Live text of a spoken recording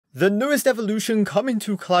The newest evolution coming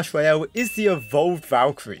to Clash Royale is the Evolved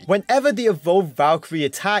Valkyrie. Whenever the Evolved Valkyrie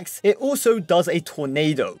attacks, it also does a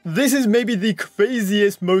tornado. This is maybe the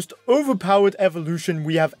craziest, most overpowered evolution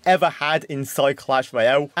we have ever had inside Clash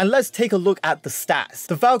Royale. And let's take a look at the stats.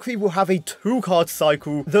 The Valkyrie will have a 2-card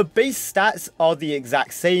cycle. The base stats are the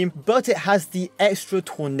exact same, but it has the extra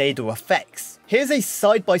tornado effects. Here's a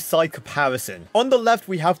side-by-side comparison. On the left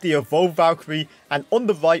we have the Evolved Valkyrie, and on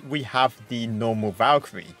the right we have the normal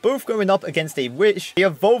Valkyrie. Both going up against a witch. The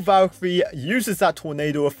Evolved Valkyrie uses that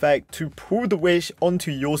tornado effect to pull the witch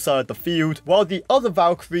onto your side of the field, while the other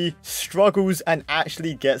Valkyrie struggles and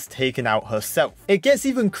actually gets taken out herself. It gets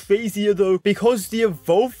even crazier though, because the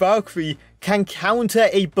Evolved Valkyrie can counter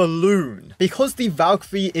a balloon. Because the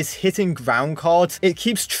Valkyrie is hitting ground cards, it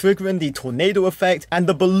keeps triggering the tornado effect, and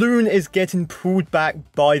the balloon is getting pulled back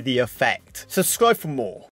by the effect. Subscribe for more.